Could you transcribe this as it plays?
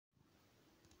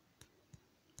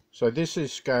So this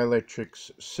is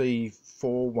Scalextric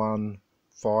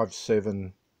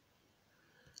C4157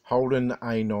 Holden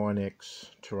A9X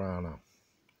Torana,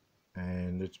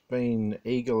 and it's been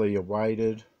eagerly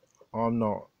awaited. I'm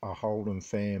not a Holden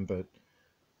fan, but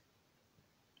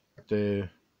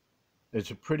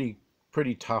it's a pretty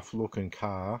tough looking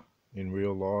car in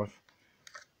real life.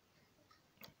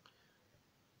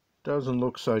 Doesn't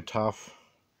look so tough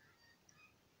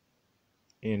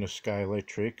in a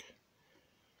Scalextric.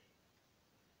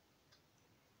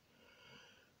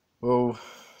 Well,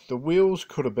 the wheels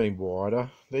could have been wider.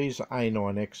 These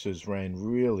A9Xs ran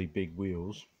really big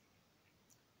wheels.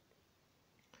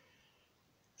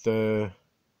 We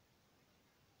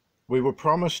were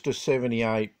promised a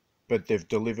 78, but they've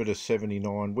delivered a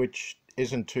 79, which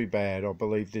isn't too bad. I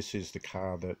believe this is the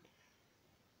car that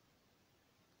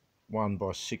won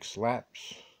by 6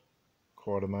 laps,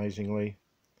 quite amazingly.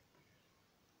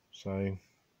 So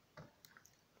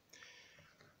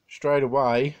straight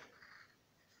away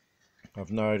I've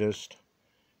noticed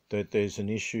that there's an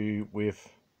issue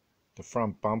with the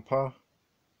front bumper.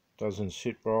 Doesn't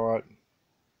sit right,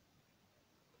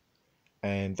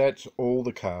 and that's all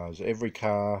the cars, every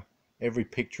car, every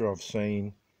picture I've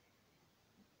seen.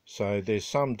 So there's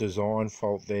some design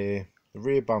fault there. The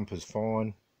rear bumper's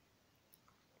fine.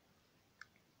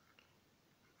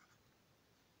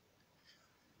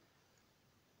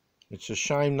 It's a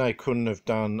shame they couldn't have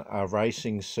done a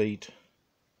racing seat.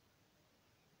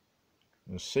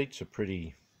 The seats are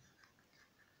pretty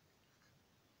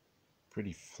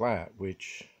flat,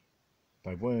 which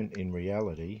they weren't in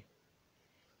reality.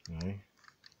 You know,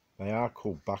 they are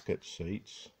called bucket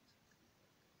seats.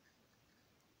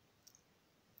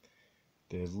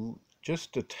 They're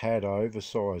just a tad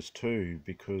oversized too,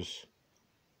 because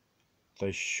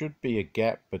there should be a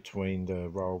gap between the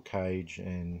roll cage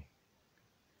and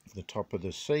the top of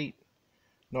the seat.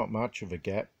 Not much of a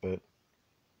gap, but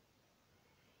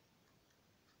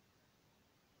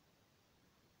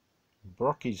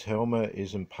Brocky's helmet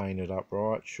isn't painted up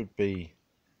right. Should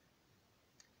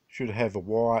have a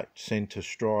white center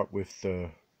stripe with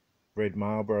the red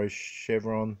Marlboro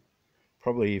chevron.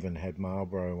 Probably even had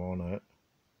Marlboro on it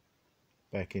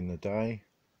back in the day.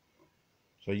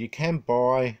 So you can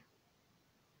buy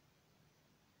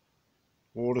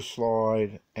water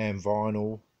slide and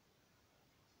vinyl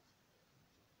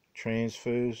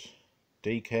transfers,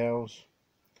 decals.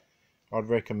 I'd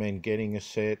recommend getting a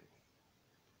set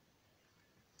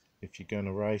if you're going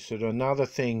to race it. Another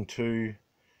thing too,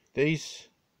 these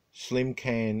slim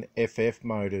can FF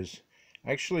motors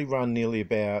actually run nearly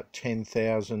about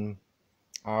 10,000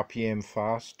 RPM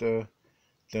faster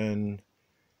than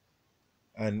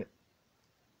a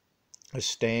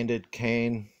standard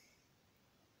can,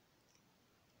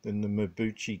 than the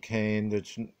Mabuchi can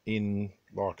that's in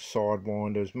like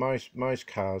sidewinders, most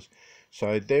cars.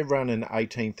 So they're running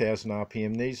 18,000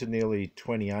 RPM. These are nearly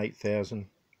 28,000.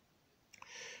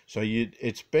 So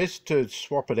it's best to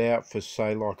swap it out for,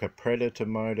 say, like a Predator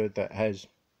motor that has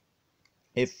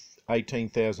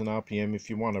 18,000 RPM if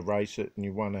you want to race it and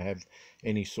you want to have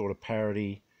any sort of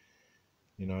parity.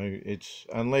 You know,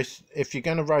 unless if you're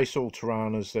going to race all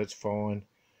Toranas, that's fine.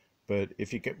 But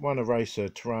if you want to race a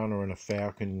Torana and a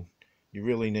Falcon, you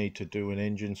really need to do an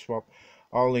engine swap.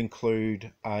 I'll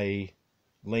include a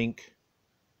link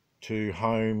to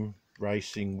Home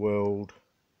Racing World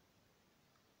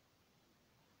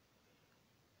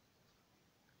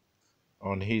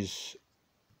on his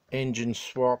engine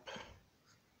swap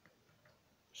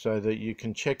so that you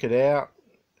can check it out.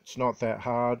 It's not that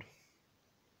hard.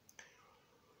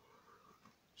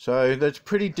 So that's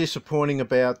pretty disappointing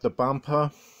about the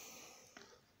bumper.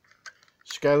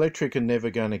 Scalextric are never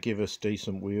going to give us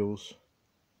decent wheels.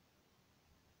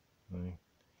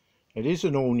 It is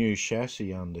an all new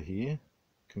chassis under here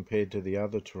compared to the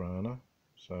other Torana,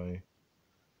 so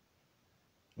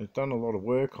they've done a lot of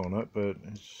work on it, but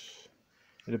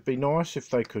it'd be nice if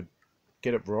they could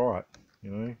get it right.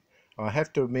 You know, I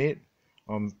have to admit,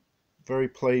 I'm very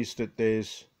pleased that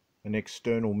there's an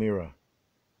external mirror,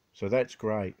 so that's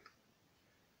great.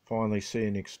 Finally see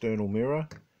an external mirror,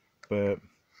 but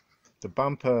the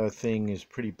bumper thing is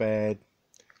pretty bad,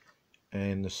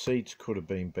 and the seats could have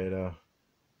been better.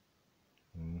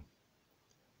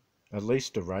 At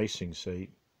least a racing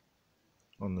seat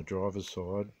on the driver's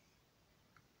side,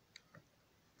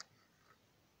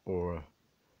 or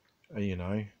you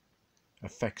know, a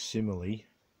facsimile.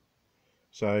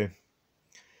 So,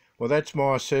 well, that's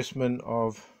my assessment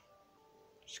of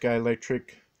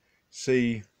Scalextric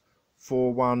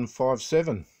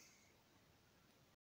C4157.